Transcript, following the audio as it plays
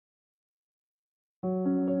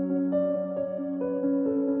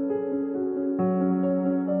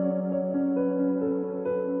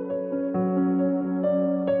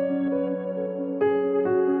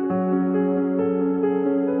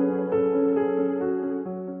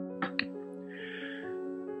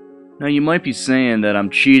Now you might be saying that I'm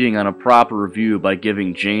cheating on a proper review by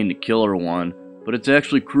giving Jane the Killer one, but it's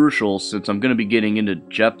actually crucial since I'm going to be getting into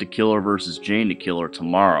Jeff the Killer versus Jane the Killer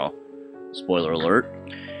tomorrow. Spoiler alert.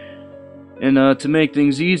 And to make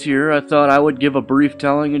things easier, I thought I would give a brief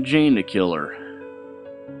telling of Jane the Killer.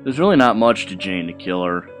 There's really not much to Jane the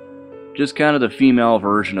Killer, just kind of the female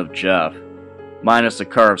version of Jeff, minus a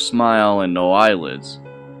carved smile and no eyelids.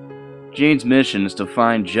 Jane's mission is to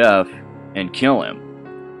find Jeff and kill him.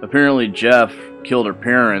 Apparently Jeff killed her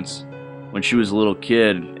parents when she was a little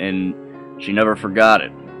kid, and she never forgot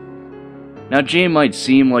it. Now Jane might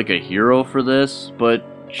seem like a hero for this, but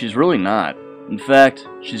she's really not. In fact,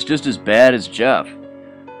 she's just as bad as Jeff.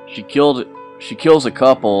 She kills a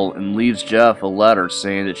couple and leaves Jeff a letter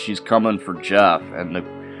saying that she's coming for Jeff,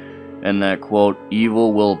 and that, quote,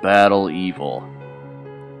 evil will battle evil.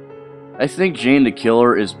 I think Jane the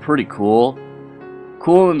Killer is pretty cool.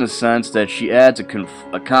 Cool in the sense that she adds a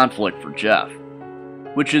conflict for Jeff,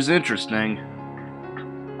 which is interesting.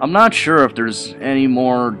 I'm not sure if there's any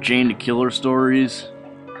more Jane the Killer stories,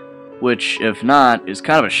 which, if not, is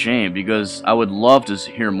kind of a shame because I would love to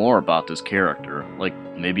hear more about this character, like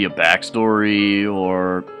maybe a backstory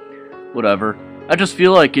or whatever. I just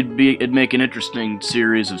feel like it'd make an interesting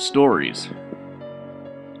series of stories.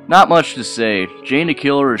 Not much to say. Jane the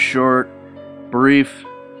Killer is short, brief,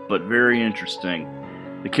 but very interesting.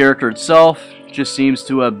 The character itself just seems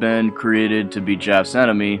to have been created to be Jeff's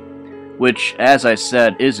enemy, which, as I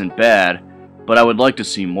said, isn't bad, but I would like to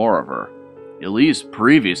see more of her, at least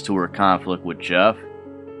previous to her conflict with Jeff.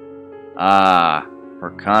 Ah,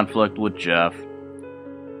 her conflict with Jeff.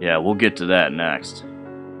 Yeah, we'll get to that next.